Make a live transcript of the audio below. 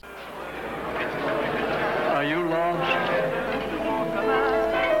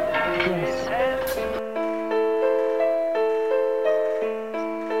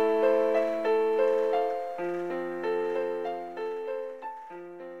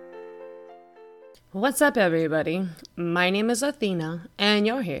What's up, everybody? My name is Athena, and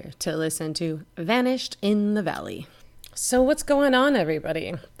you're here to listen to Vanished in the Valley. So what's going on,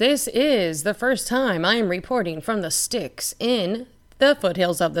 everybody? This is the first time I am reporting from the sticks in the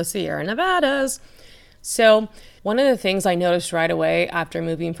foothills of the Sierra Nevadas. So one of the things I noticed right away after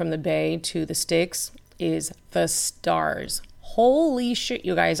moving from the Bay to the sticks is the stars. Holy shit,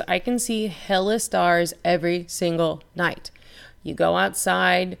 you guys, I can see hella stars every single night. You go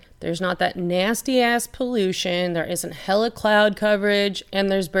outside, there's not that nasty ass pollution, there isn't hella cloud coverage,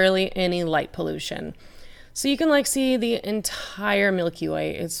 and there's barely any light pollution. So you can see the entire Milky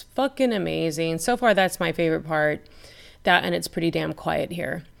Way. It's fucking amazing. So far, that's my favorite part. That, and it's pretty damn quiet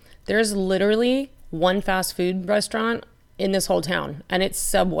here. There's literally one fast food restaurant in this whole town, and it's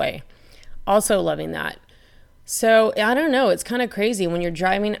Subway. Also loving that. So I don't know, it's kind of crazy when you're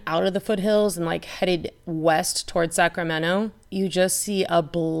driving out of the foothills and headed west towards Sacramento, you just see a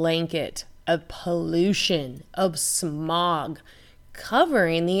blanket of pollution, of smog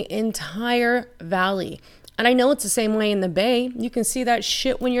covering the entire valley. And I know it's the same way in the Bay. You can see that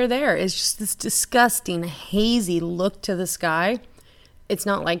shit when you're there. It's just this disgusting, hazy look to the sky. It's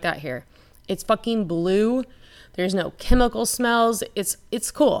not like that here. It's fucking blue. There's no chemical smells.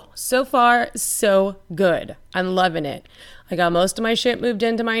 It's cool. So far, so good. I'm loving it. I got most of my shit moved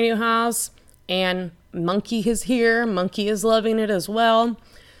into my new house, and Monkey is here. Monkey is loving it as well.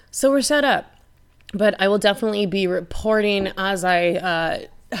 So we're set up. But I will definitely be reporting as I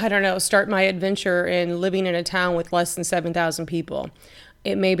start my adventure in living in a town with less than 7,000 people.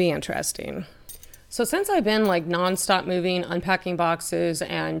 It may be interesting. So since I've been nonstop moving, unpacking boxes,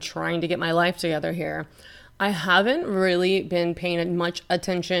 and trying to get my life together here, I haven't really been paying much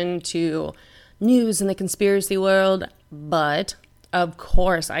attention to news in the conspiracy world, but of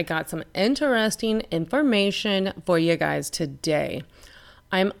course I got some interesting information for you guys today.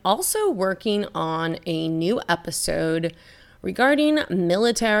 I'm also working on a new episode regarding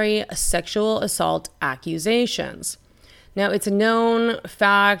military sexual assault accusations. Now, it's a known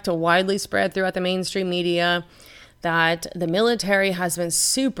fact, widely spread throughout the mainstream media, that the military has been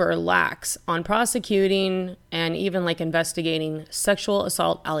super lax on prosecuting and even investigating sexual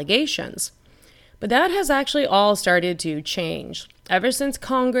assault allegations. But that has actually all started to change. Ever since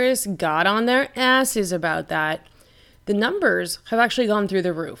Congress got on their asses about that, the numbers have actually gone through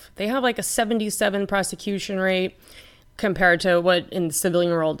the roof. They have a 77 prosecution rate compared to what in the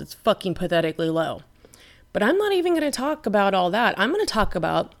civilian world it's fucking pathetically low. But I'm not even going to talk about all that. I'm going to talk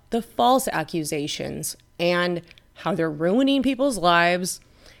about the false accusations and how they're ruining people's lives,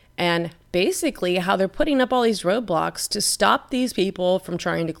 and basically how they're putting up all these roadblocks to stop these people from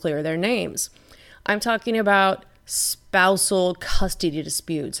trying to clear their names. I'm talking about spousal custody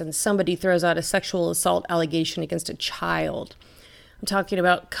disputes, and somebody throws out a sexual assault allegation against a child. I'm talking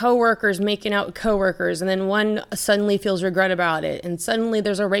about coworkers making out with coworkers, and then one suddenly feels regret about it, and suddenly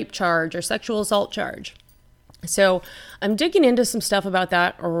there's a rape charge or sexual assault charge. So I'm digging into some stuff about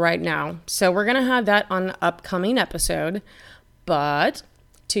that right now. So we're going to have that on an upcoming episode. But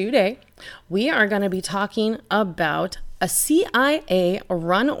today we are going to be talking about a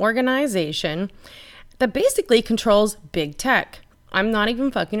CIA-run organization that basically controls big tech. I'm not even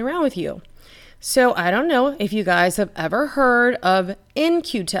fucking around with you. So I don't know if you guys have ever heard of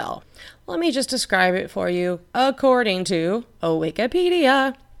In-Q-Tel. Let me just describe it for you according to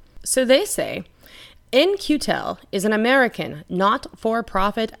Wikipedia. So they say, In-Q-Tel is an American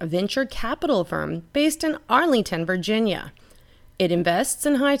not-for-profit venture capital firm based in Arlington, Virginia. It invests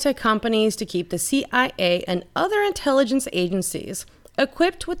in high-tech companies to keep the CIA and other intelligence agencies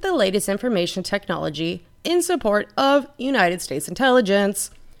equipped with the latest information technology in support of United States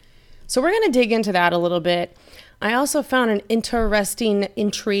intelligence. So we're going to dig into that a little bit. I also found an interesting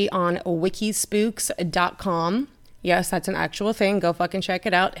entry on wikispooks.com. Yes, that's an actual thing. Go fucking check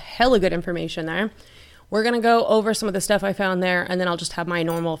it out. Hella good information there. We're going to go over some of the stuff I found there, and then I'll just have my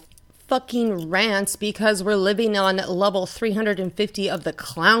normal fucking rants because we're living on level 350 of the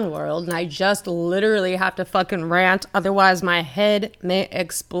clown world, and I just literally have to fucking rant. Otherwise, my head may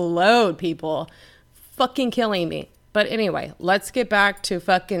explode, people. Fucking killing me. But anyway, let's get back to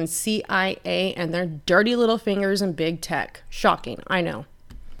fucking CIA and their dirty little fingers in big tech. Shocking, I know.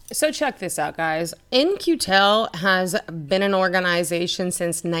 So check this out, guys. In-Q-Tel has been an organization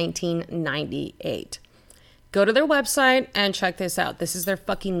since 1998. Go to their website and check this out. This is their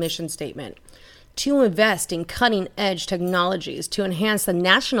fucking mission statement. To invest in cutting-edge technologies to enhance the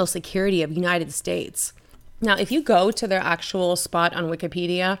national security of the United States. Now, if you go to their actual spot on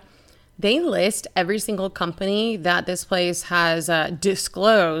Wikipedia, they list every single company that this place has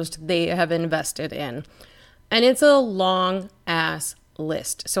disclosed they have invested in. And it's a long-ass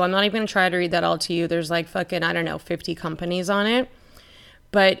list. So I'm not even going to try to read that all to you. There's like fucking, I don't know, 50 companies on it.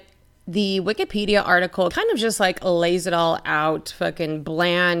 But the Wikipedia article kind of just like lays it all out, fucking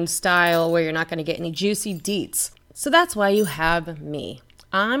bland style where you're not going to get any juicy deets. So that's why you have me.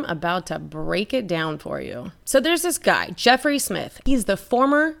 I'm about to break it down for you. So there's this guy, Jeffrey Smith. He's the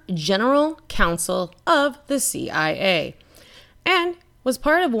former general counsel of the CIA and was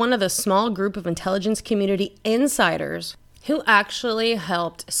part of one of the small group of intelligence community insiders who actually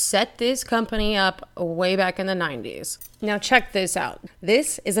helped set this company up way back in the 90s. Now check this out.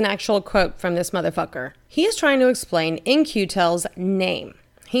 This is an actual quote from this motherfucker. He is trying to explain In-Q-Tel's name.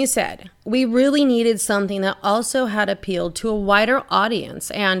 He said, "We really needed something that also had appealed to a wider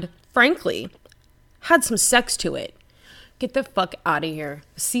audience and, frankly, had some sex to it." Get the fuck out of here.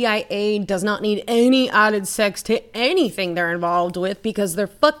 The CIA does not need any added sex to anything they're involved with because they're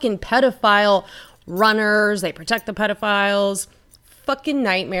fucking pedophile runners. They protect the pedophiles. Fucking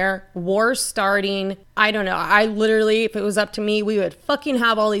nightmare. War starting. I don't know. I literally, if it was up to me, we would fucking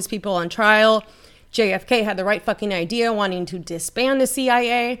have all these people on trial. JFK had the right fucking idea wanting to disband the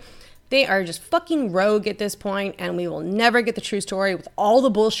CIA. They are just fucking rogue at this point, and we will never get the true story with all the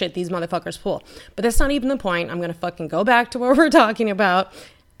bullshit these motherfuckers pull. But that's not even the point. I'm going to fucking go back to what we're talking about.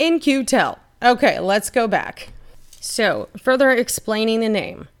 In-Q-Tel. Okay, let's go back. So, further explaining the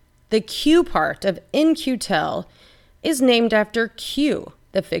name. The Q part of In-Q-Tel is named after Q,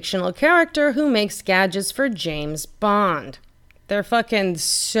 the fictional character who makes gadgets for James Bond. They're fucking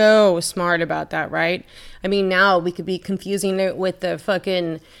so smart about that, right? I mean, now we could be confusing it with the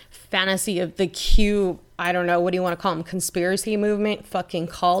fucking fantasy of the Q, I don't know, what do you want to call them? Conspiracy movement, fucking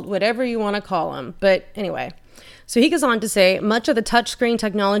cult, whatever you want to call them. But anyway, so he goes on to say, much of the touchscreen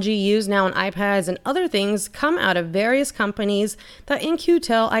technology used now on iPads and other things come out of various companies that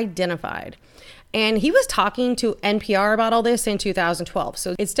In-Q-Tel identified. And he was talking to NPR about all this in 2012.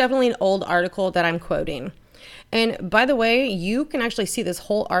 So it's definitely an old article that I'm quoting. And by the way, you can actually see this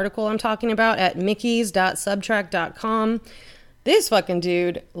whole article I'm talking about at mickeys.subtract.com. This fucking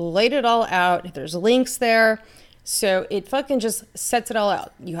dude laid it all out. There's links there. So it fucking just sets it all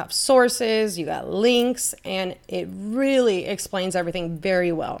out. You have sources, you got links, and it really explains everything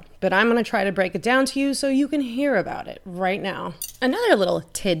very well. But I'm going to try to break it down to you so you can hear about it right now. Another little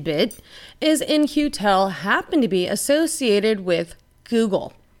tidbit is In-Q-Tel happened to be associated with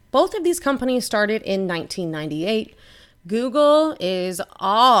Google. Both of these companies started in 1998. Google is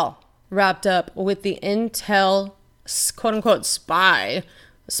all wrapped up with the Intel, quote-unquote, spy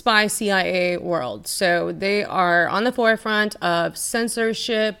CIA world. So they are on the forefront of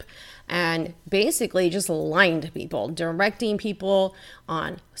censorship and basically just lying to people, directing people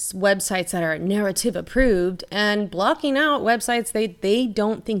on websites that are narrative approved and blocking out websites they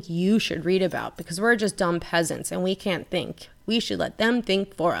don't think you should read about because we're just dumb peasants and we can't think. We should let them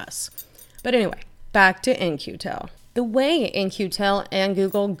think for us. But anyway, back to In-Q-Tel. The way In-Q-Tel and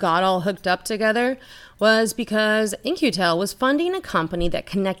Google got all hooked up together was because In-Q-Tel was funding a company that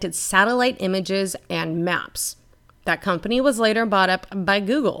connected satellite images and maps. That company was later bought up by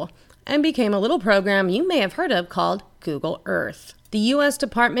Google and became a little program you may have heard of called Google Earth. The U.S.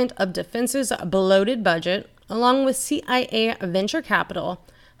 Department of Defense's bloated budget, along with CIA venture capital,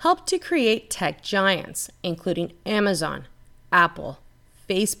 helped to create tech giants, including Amazon, Apple,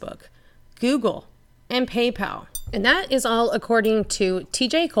 Facebook, Google, and PayPal. And that is all according to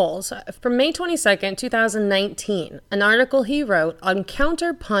TJ Coles from May 22nd, 2019, an article he wrote on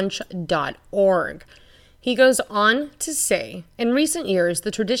counterpunch.org. He goes on to say, in recent years,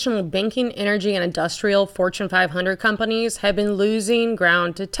 the traditional banking, energy, and industrial Fortune 500 companies have been losing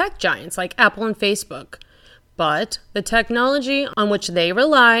ground to tech giants like Apple and Facebook. But the technology on which they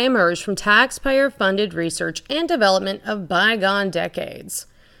rely emerged from taxpayer-funded research and development of bygone decades.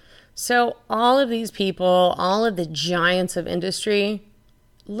 So all of these people, all of the giants of industry,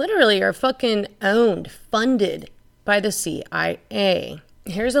 literally are fucking owned, funded by the CIA.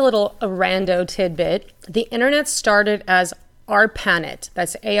 Here's a little rando tidbit. The internet started as ARPANET,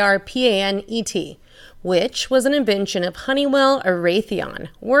 that's ARPANET, which was an invention of Honeywell Raytheon,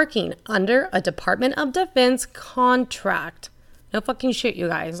 working under a Department of Defense contract. No fucking shit, you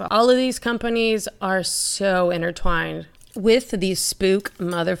guys. All of these companies are so intertwined with these spook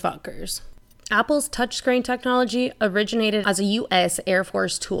motherfuckers. Apple's touchscreen technology originated as a U.S. Air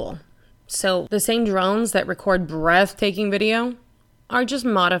Force tool. So the same drones that record breathtaking video are just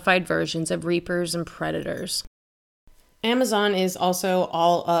modified versions of Reapers and Predators. Amazon is also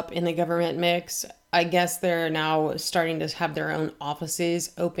all up in the government mix. I guess they're now starting to have their own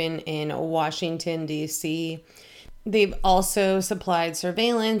offices open in Washington, D.C. They've also supplied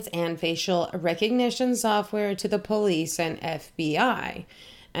surveillance and facial recognition software to the police and FBI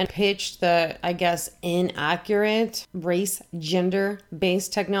and pitched the, I guess, inaccurate race,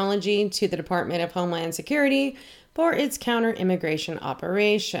 gender-based technology to the Department of Homeland Security for its counter-immigration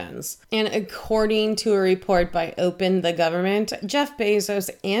operations. And according to a report by Open the Government, Jeff Bezos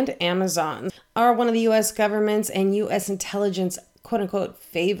and Amazon are one of the U.S. government's and U.S. intelligence quote-unquote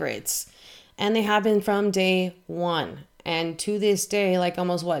favorites. And they have been from day one. And to this day, like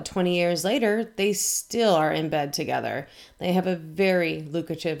almost 20 years later, they still are in bed together. They have a very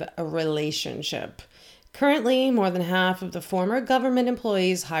lucrative relationship. Currently, more than half of the former government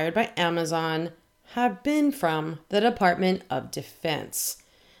employees hired by Amazon have been from the Department of Defense.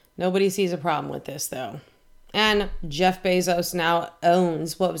 Nobody sees a problem with this, though. And Jeff Bezos now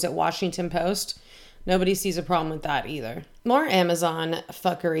owns, Washington Post? Nobody sees a problem with that either. More Amazon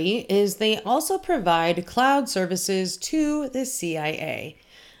fuckery is they also provide cloud services to the CIA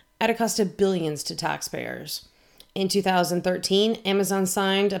at a cost of billions to taxpayers. In 2013, Amazon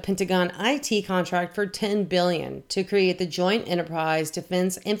signed a Pentagon IT contract for $10 billion to create the Joint Enterprise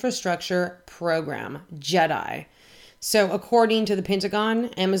Defense Infrastructure Program, JEDI. So according to the Pentagon,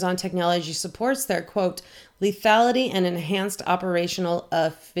 Amazon technology supports their, quote, lethality and enhanced operational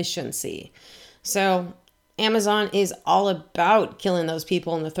efficiency. So Amazon is all about killing those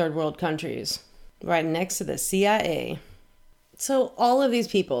people in the third world countries, right next to the CIA. So all of these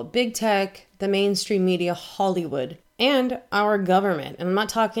people, big tech, the mainstream media, Hollywood, and our government, and I'm not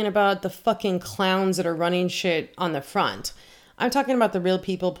talking about the fucking clowns that are running shit on the front. I'm talking about the real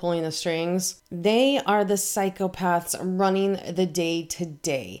people pulling the strings. They are the psychopaths running the day to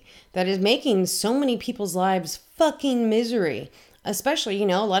day that is making so many people's lives fucking misery. Especially,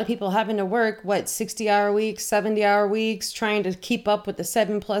 a lot of people having to work, 60-hour weeks, 70-hour weeks, trying to keep up with the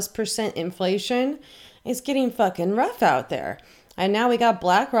 7+% inflation. It's getting fucking rough out there. And now we got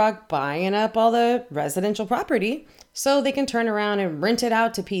BlackRock buying up all the residential property so they can turn around and rent it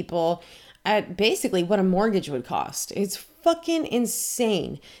out to people at basically what a mortgage would cost. It's fucking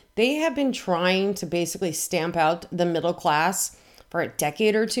insane. They have been trying to basically stamp out the middle class for a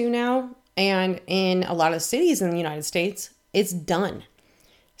decade or two now. And in a lot of cities in the United States, it's done.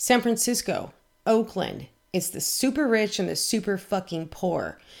 San Francisco, Oakland, it's the super rich and the super fucking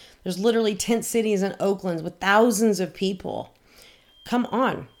poor. There's literally tent cities in Oakland with thousands of people. Come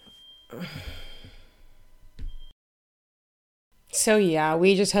on. So yeah,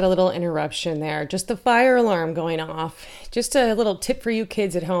 we just had a little interruption there. Just the fire alarm going off. Just a little tip for you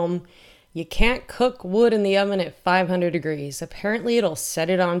kids at home. You can't cook wood in the oven at 500 degrees. Apparently it'll set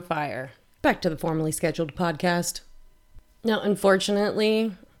it on fire. Back to the formally scheduled podcast. Now,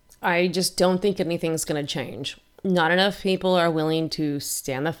 unfortunately, I just don't think anything's going to change. Not enough people are willing to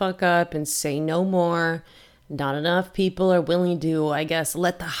stand the fuck up and say no more. Not enough people are willing to,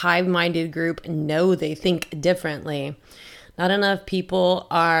 let the hive-minded group know they think differently. Not enough people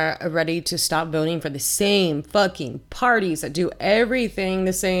are ready to stop voting for the same fucking parties that do everything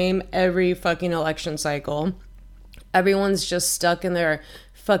the same every fucking election cycle. Everyone's just stuck in their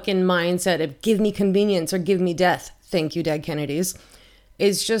fucking mindset of give me convenience or give me death. Thank you, dead Kennedys.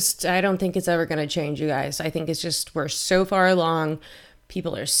 It's just, I don't think it's ever going to change, you guys. I think it's just, we're so far along.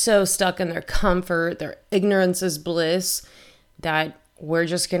 People are so stuck in their comfort, their ignorance is bliss, that we're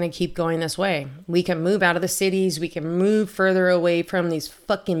just going to keep going this way. We can move out of the cities. We can move further away from these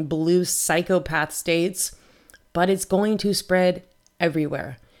fucking blue psychopath states, but it's going to spread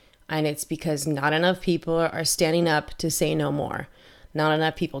everywhere. And it's because not enough people are standing up to say no more. Not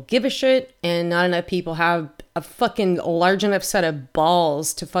enough people give a shit, and not enough people have a fucking large enough set of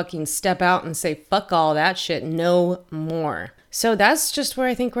balls to fucking step out and say, fuck all that shit, no more. So that's just where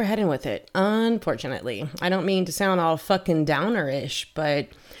I think we're heading with it, unfortunately. I don't mean to sound all fucking downer-ish, but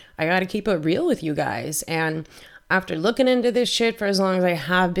I gotta keep it real with you guys. And after looking into this shit for as long as I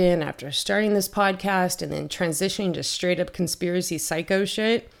have been, after starting this podcast and then transitioning to straight up conspiracy psycho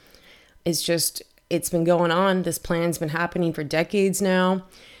shit, it's been going on. This plan's been happening for decades now.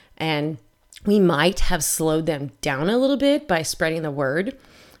 And we might have slowed them down a little bit by spreading the word.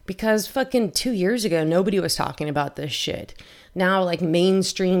 Because fucking 2 years ago, nobody was talking about this shit. Now,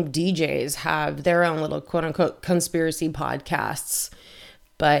 mainstream DJs have their own little quote unquote conspiracy podcasts.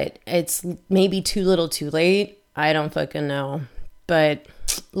 But it's maybe too little too late. I don't fucking know. But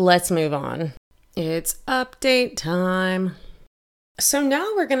let's move on. It's update time. So now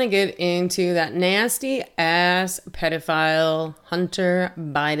we're going to get into that nasty ass pedophile Hunter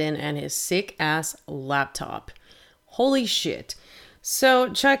Biden and his sick ass laptop. Holy shit.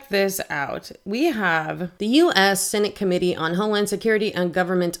 So check this out. We have the U.S. Senate Committee on Homeland Security and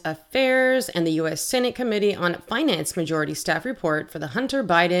Government Affairs and the U.S. Senate Committee on Finance Majority Staff Report for the Hunter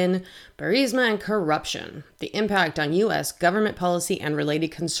Biden, Burisma, and Corruption, the Impact on U.S. Government Policy and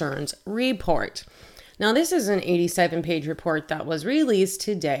Related Concerns report. Now, this is an 87-page report that was released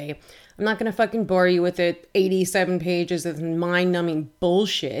today. I'm not going to fucking bore you with it. 87 pages of mind-numbing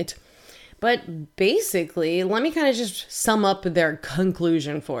bullshit. But basically, let me kind of just sum up their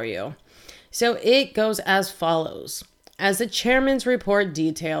conclusion for you. So it goes as follows. As the chairman's report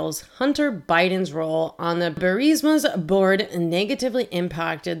details, Hunter Biden's role on the Burisma's board negatively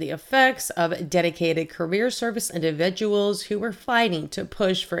impacted the effects of dedicated career service individuals who were fighting to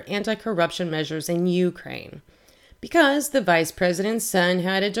push for anti-corruption measures in Ukraine. Because the vice president's son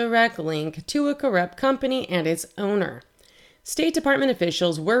had a direct link to a corrupt company and its owner. State Department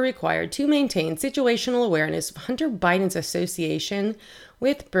officials were required to maintain situational awareness of Hunter Biden's association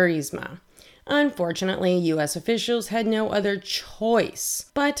with Burisma. Unfortunately, U.S. officials had no other choice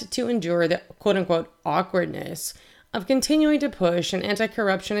but to endure the quote-unquote awkwardness of continuing to push an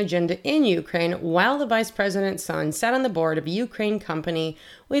anti-corruption agenda in Ukraine while the vice president's son sat on the board of a Ukraine company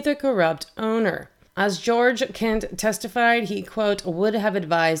with a corrupt owner. As George Kent testified, he, quote, would have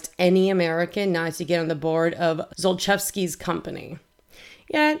advised any American not to get on the board of Zlochevsky's company.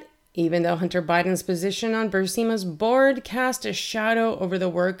 Yet, even though Hunter Biden's position on Burisma's board cast a shadow over the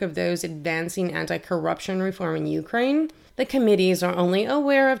work of those advancing anti-corruption reform in Ukraine, the committees are only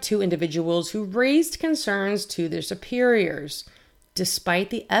aware of 2 individuals who raised concerns to their superiors. Despite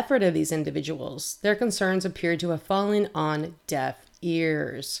the effort of these individuals, their concerns appear to have fallen on deaf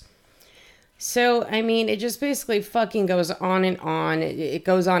ears. So, I mean, it just basically fucking goes on and on. It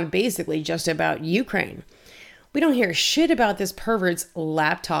goes on basically just about Ukraine. We don't hear shit about this pervert's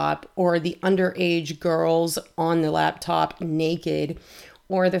laptop or the underage girls on the laptop naked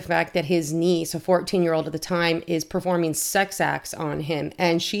or the fact that his niece, a 14-year-old at the time, is performing sex acts on him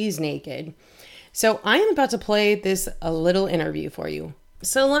and she's naked. So I am about to play this a little interview for you.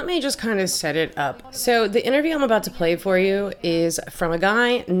 So let me just kind of set it up. So the interview I'm about to play for you is from a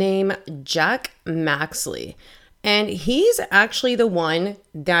guy named Jack Maxley. And he's actually the one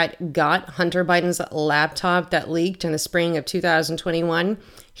that got Hunter Biden's laptop that leaked in the spring of 2021.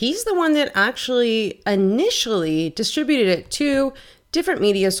 He's the one that actually initially distributed it to different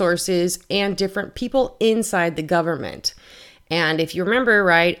media sources and different people inside the government. And if you remember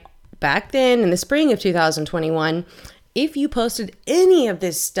right, back then in the spring of 2021, if you posted any of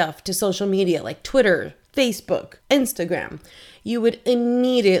this stuff to social media like Twitter, Facebook, Instagram, you would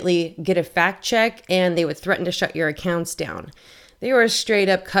immediately get a fact check and they would threaten to shut your accounts down. They were straight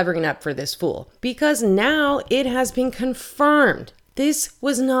up covering up for this fool because now it has been confirmed. This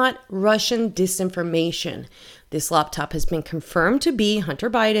was not Russian disinformation. This laptop has been confirmed to be Hunter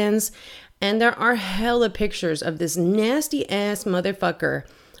Biden's, and there are hella pictures of this nasty ass motherfucker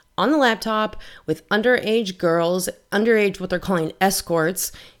on the laptop with underage girls, underage what they're calling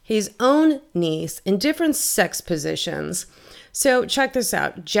escorts, his own niece in different sex positions. So check this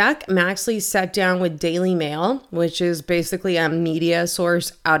out. Jack Maxley sat down with Daily Mail, which is basically a media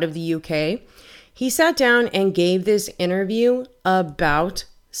source out of the UK. He sat down and gave this interview about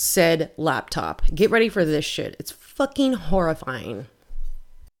said laptop. Get ready for this shit. It's fucking horrifying.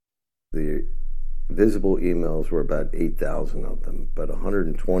 The visible emails were about 8,000 of them, but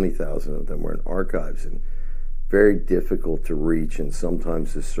 120,000 of them were in archives and very difficult to reach, and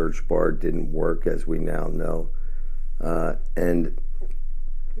sometimes the search bar didn't work, as we now know. And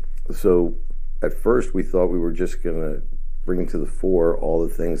so at first we thought we were just going to bring to the fore all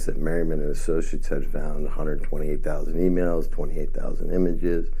the things that Merriman and Associates had found: 128,000 emails, 28,000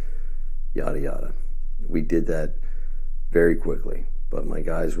 images, yada yada. We did that very quickly. But my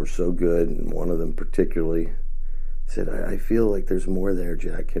guys were so good, and one of them particularly said, I feel like there's more there,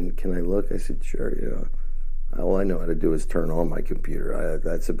 Jack. Can I look? I said, sure. You know, all I know how to do is turn on my computer.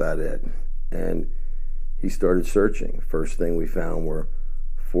 That's about it. And he started searching. First thing we found were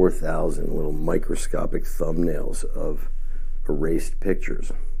 4,000 little microscopic thumbnails of erased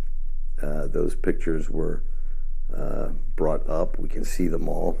pictures. Those pictures were brought up. We can see them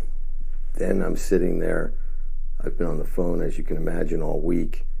all. Then I'm sitting there. I've been on the phone, as you can imagine, all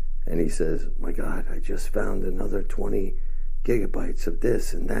week, and he says, my God, I just found another 20 gigabytes of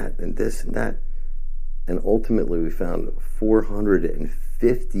this and that and this and that. And ultimately, we found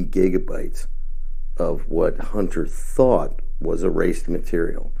 450 gigabytes of what Hunter thought was erased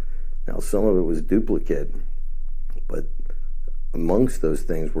material. Now, some of it was duplicate, but amongst those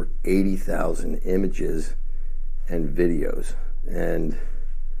things were 80,000 images and videos. And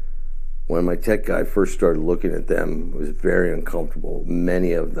When my tech guy first started looking at them, it was very uncomfortable.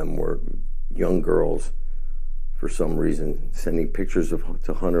 Many of them were young girls, for some reason, sending pictures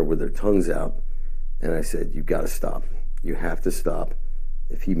to Hunter with their tongues out. And I said, you got to stop. You have to stop.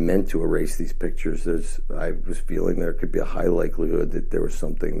 If he meant to erase these pictures, I was feeling there could be a high likelihood that there was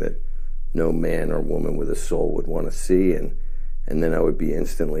something that no man or woman with a soul would want to see, and then I would be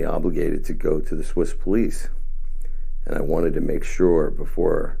instantly obligated to go to the Swiss police. And I wanted to make sure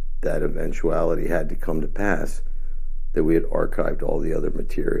before that eventuality had to come to pass that we had archived all the other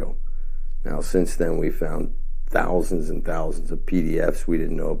material. Now, since then, we found thousands and thousands of PDFs we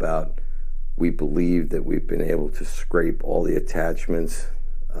didn't know about. We believe that we've been able to scrape all the attachments.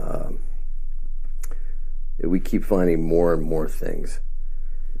 We keep finding more and more things.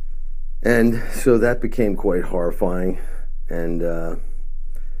 And so that became quite horrifying. And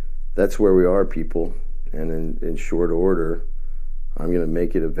that's where we are, people. And in short order, I'm going to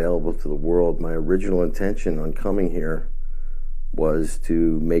make it available to the world. My original intention on coming here was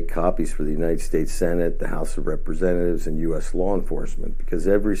to make copies for the United States Senate, the House of Representatives, and U.S. law enforcement, because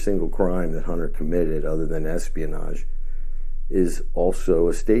every single crime that Hunter committed, other than espionage, is also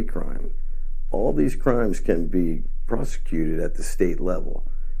a state crime. All these crimes can be prosecuted at the state level.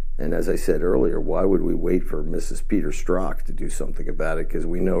 And as I said earlier, why would we wait for Mrs. Peter Strzok to do something about it? Because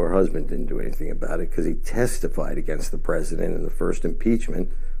we know her husband didn't do anything about it, because he testified against the president in the first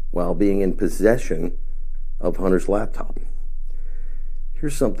impeachment while being in possession of Hunter's laptop.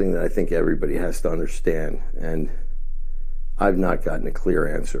 Here's something that I think everybody has to understand, and I've not gotten a clear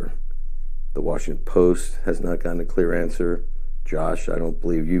answer. The Washington Post has not gotten a clear answer. Josh, I don't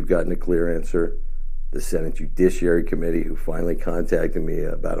believe you've gotten a clear answer. The Senate Judiciary Committee, who finally contacted me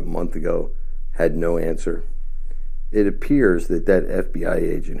about a month ago, had no answer. It appears that FBI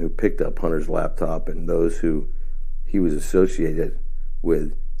agent who picked up Hunter's laptop and those who he was associated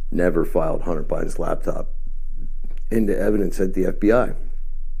with never filed Hunter Biden's laptop into evidence at the FBI.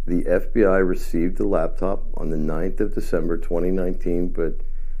 The FBI received the laptop on the 9th of December 2019, but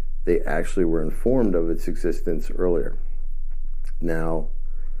they actually were informed of its existence earlier. Now,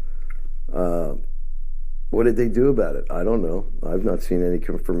 what did they do about it? I don't know. I've not seen any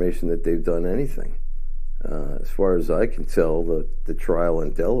confirmation that they've done anything. As far as I can tell, the trial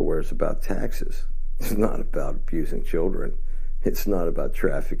in Delaware is about taxes. It's not about abusing children. It's not about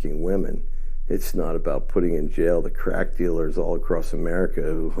trafficking women. It's not about putting in jail the crack dealers all across America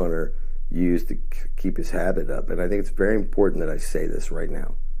who Hunter used to keep his habit up. And I think it's very important that I say this right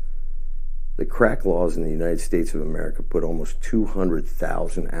now. The crack laws in the United States of America put almost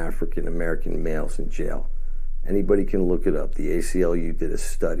 200,000 African American males in jail. Anybody can look it up. The ACLU did a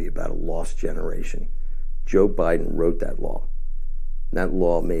study about a lost generation. Joe Biden wrote that law. That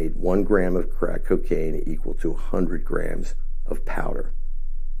law made 1 gram of crack cocaine equal to 100 grams of powder.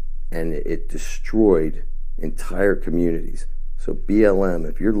 And it destroyed entire communities. So BLM,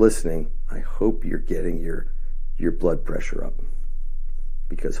 if you're listening, I hope you're getting your blood pressure up,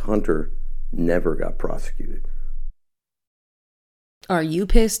 because Hunter never got prosecuted. Are you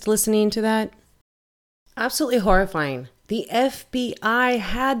pissed listening to that? Absolutely horrifying. The FBI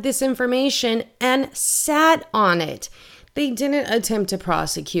had this information and sat on it. They didn't attempt to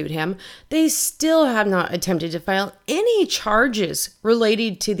prosecute him. They still have not attempted to file any charges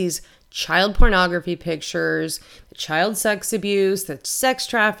related to these child pornography pictures, the child sex abuse, the sex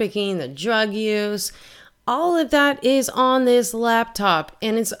trafficking, the drug use. All of that is on this laptop,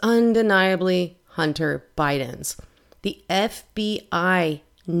 and it's undeniably Hunter Biden's. The FBI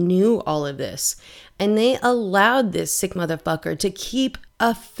knew all of this, and they allowed this sick motherfucker to keep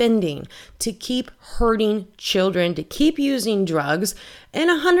offending, to keep hurting children, to keep using drugs.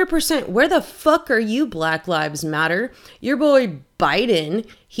 And 100%, where the fuck are you, Black Lives Matter? Your boy Biden,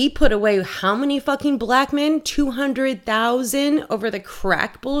 he put away how many fucking black men? 200,000 over the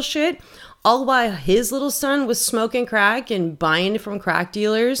crack bullshit, all while his little son was smoking crack and buying from crack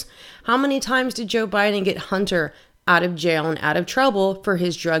dealers. How many times did Joe Biden get Hunter out of jail and out of trouble for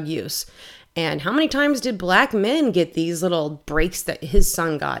his drug use? And how many times did black men get these little breaks that his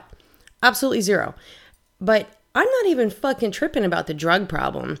son got? Absolutely zero. But I'm not even fucking tripping about the drug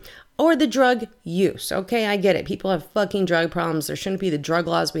problem or the drug use. Okay, I get it. People have fucking drug problems. There shouldn't be the drug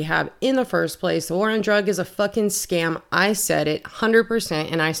laws we have in the first place. The war on drug is a fucking scam. I said it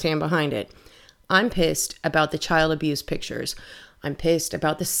 100% and I stand behind it. I'm pissed about the child abuse pictures. I'm pissed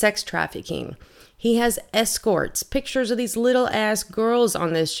about the sex trafficking. He has escorts, pictures of these little ass girls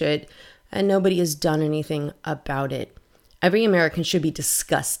on this shit, and nobody has done anything about it. Every American should be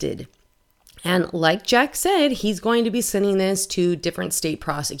disgusted. And like Jack said, he's going to be sending this to different state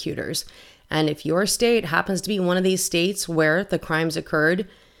prosecutors. And if your state happens to be one of these states where the crimes occurred,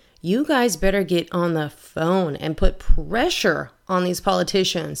 You guys better get on the phone and put pressure on these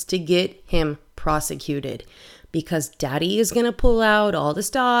politicians to get him prosecuted, because daddy is going to pull out all the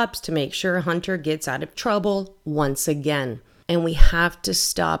stops to make sure Hunter gets out of trouble once again. And we have to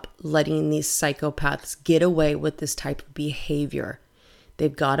stop letting these psychopaths get away with this type of behavior.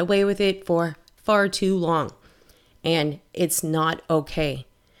 They've got away with it for far too long. And it's not okay.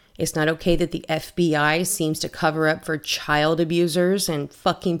 It's not okay that the FBI seems to cover up for child abusers and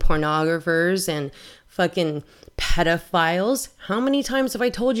fucking pornographers and fucking pedophiles. How many times have I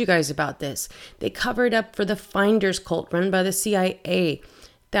told you guys about this? They covered up for the Finders cult run by the CIA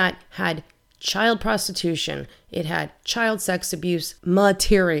that had child prostitution. It had child sex abuse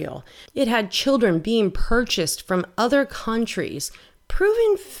material. It had children being purchased from other countries.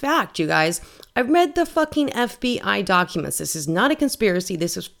 Proven fact, you guys. I've read the fucking FBI documents. This is not a conspiracy.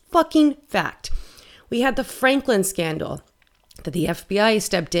 This is fucking fact. We had the Franklin scandal that the FBI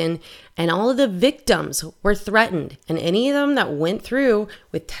stepped in and all of the victims were threatened. And any of them that went through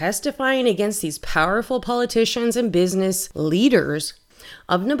with testifying against these powerful politicians and business leaders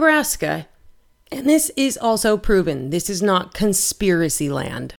of Nebraska. And this is also proven. This is not conspiracy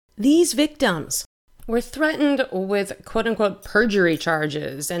land. These victims were threatened with quote-unquote perjury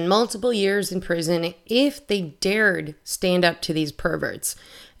charges and multiple years in prison if they dared stand up to these perverts.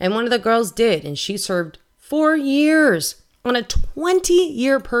 And one of the girls did, and she served 4 years on a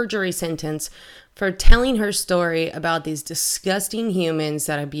 20-year perjury sentence for telling her story about these disgusting humans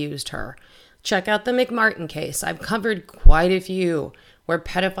that abused her. Check out the McMartin case. I've covered quite a few where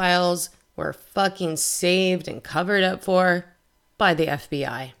pedophiles were fucking saved and covered up for by the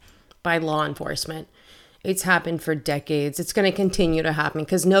FBI, by law enforcement. It's happened for decades. It's going to continue to happen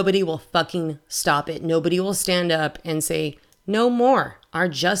because nobody will fucking stop it. Nobody will stand up and say, no more. Our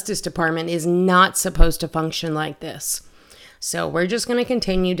Justice Department is not supposed to function like this. So we're just going to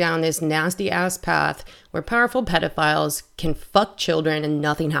continue down this nasty ass path where powerful pedophiles can fuck children and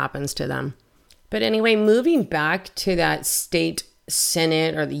nothing happens to them. But anyway, moving back to that state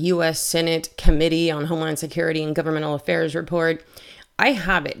Senate or the U.S. Senate Committee on Homeland Security and Governmental Affairs report, I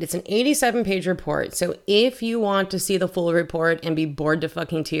have it. It's an 87-page report. So if you want to see the full report and be bored to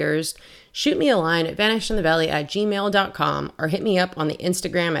fucking tears, shoot me a line at vanishedinthevalley@gmail.com or hit me up on the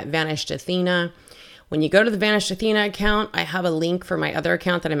Instagram at VanishedAthena. When you go to the Vanished Athena account, I have a link for my other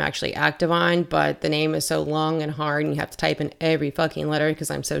account that I'm actually active on, but the name is so long and hard and you have to type in every fucking letter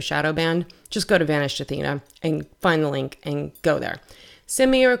because I'm so shadow banned. Just go to Vanished Athena and find the link and go there. Send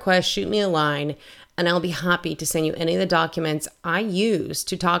me a request, shoot me a line, and I'll be happy to send you any of the documents I use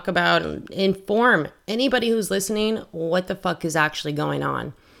to talk about and inform anybody who's listening what the fuck is actually going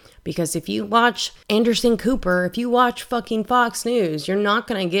on. Because if you watch Anderson Cooper, if you watch fucking Fox News, you're not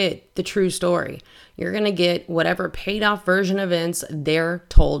going to get the true story. You're going to get whatever paid off version of events they're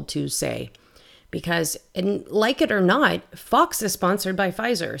told to say. Because, and like it or not, Fox is sponsored by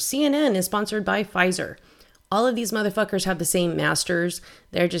Pfizer. CNN is sponsored by Pfizer. All of these motherfuckers have the same masters.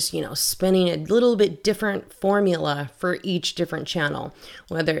 They're just, spinning a little bit different formula for each different channel,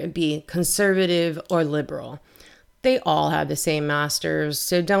 whether it be conservative or liberal. They all have the same masters,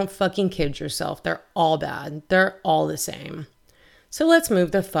 so don't fucking kid yourself. They're all bad. They're all the same. So let's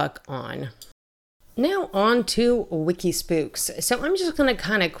move the fuck on. Now on to Wikispooks. So I'm just going to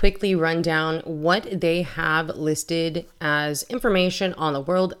kind of quickly run down what they have listed as information on the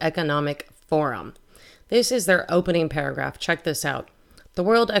World Economic Forum. This is their opening paragraph. Check this out. The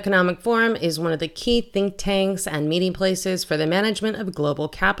World Economic Forum is one of the key think tanks and meeting places for the management of global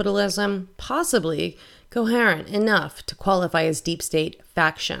capitalism, possibly coherent enough to qualify as deep state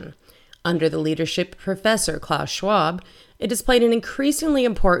faction. Under the leadership of Professor Klaus Schwab, it has played an increasingly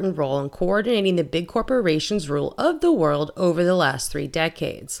important role in coordinating the big corporations' rule of the world over the last 3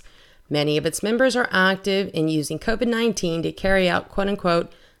 decades. Many of its members are active in using COVID-19 to carry out, quote-unquote,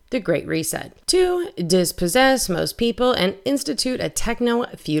 the Great Reset, to dispossess most people and institute a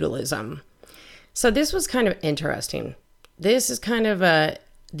techno-feudalism. So this was kind of interesting. This is kind of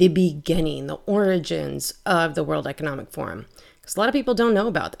the beginning, the origins of the World Economic Forum. Because a lot of people don't know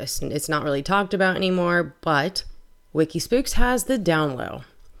about this, and it's not really talked about anymore, but Wikispooks has the down low.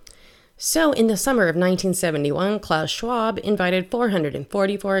 So in the summer of 1971, Klaus Schwab invited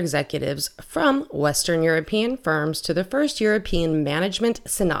 444 executives from Western European firms to the first European Management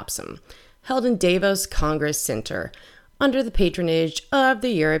Synopsum, held in Davos Congress Center, under the patronage of the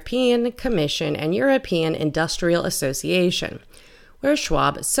European Commission and European Industrial Association, where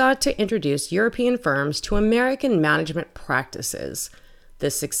Schwab sought to introduce European firms to American management practices. The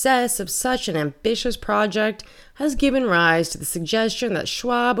success of such an ambitious project has given rise to the suggestion that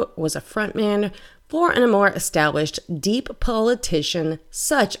Schwab was a frontman for a more established deep politician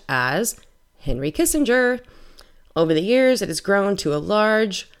such as Henry Kissinger. Over the years, it has grown to a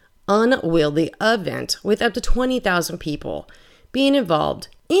large, unwieldy event with up to 20,000 people being involved.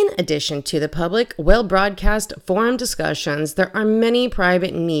 In addition to the public, well-broadcast forum discussions, there are many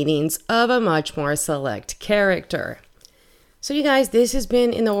private meetings of a much more select character. So you guys, this has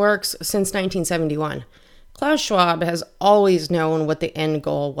been in the works since 1971. Klaus Schwab has always known what the end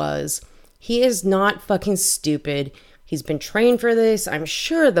goal was. He is not fucking stupid. He's been trained for this. I'm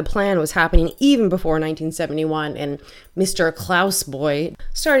sure the plan was happening even before 1971, and Mr. Klaus Boy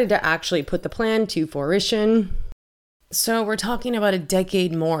started to actually put the plan to fruition. So we're talking about a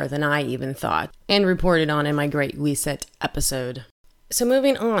decade more than I even thought, and reported on in my Great Reset episode. So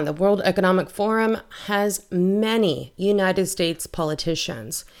moving on, the World Economic Forum has many United States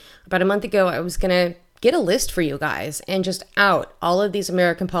politicians. About a month ago, I was going to get a list for you guys and just out all of these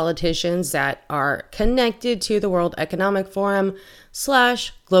American politicians that are connected to the World Economic Forum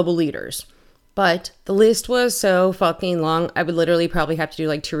 / global leaders. But the list was so fucking long, I would literally probably have to do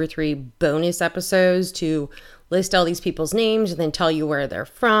like 2 or 3 bonus episodes to list all these people's names and then tell you where they're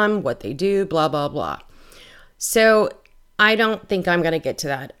from, what they do, blah, blah, blah. So I don't think I'm going to get to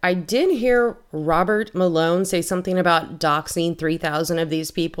that. I did hear Robert Malone say something about doxing 3,000 of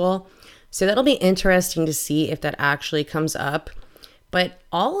these people. So that'll be interesting to see if that actually comes up. But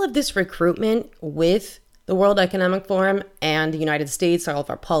all of this recruitment with the World Economic Forum and the United States, all of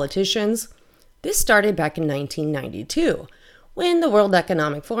our politicians, this started back in 1992 when the World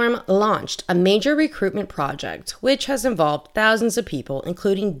Economic Forum launched a major recruitment project, which has involved thousands of people,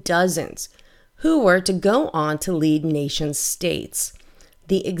 including dozens, who were to go on to lead nation states.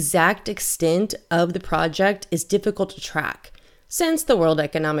 The exact extent of the project is difficult to track, since the World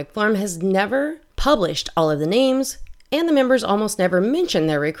Economic Forum has never published all of the names, and the members almost never mention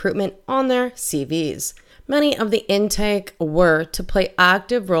their recruitment on their CVs. Many of the intake were to play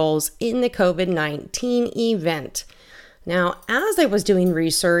active roles in the COVID-19 event. Now, as I was doing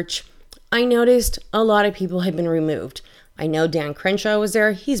research, I noticed a lot of people had been removed. I know Dan Crenshaw was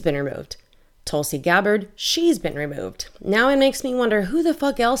there, he's been removed. Tulsi Gabbard, she's been removed. Now it makes me wonder who the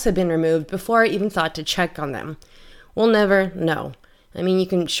fuck else had been removed before I even thought to check on them. We'll never know. I mean, you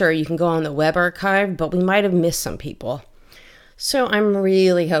can go on the web archive, but we might have missed some people. So I'm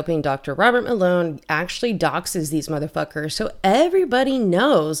really hoping Dr. Robert Malone actually doxes these motherfuckers so everybody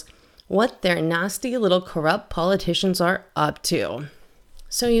knows what their nasty little corrupt politicians are up to.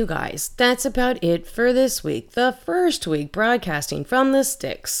 So you guys, that's about it for this week, the first week broadcasting from the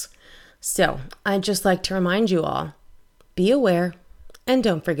sticks. So I'd just like to remind you all, be aware and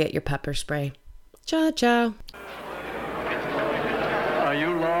don't forget your pepper spray. Ciao, ciao.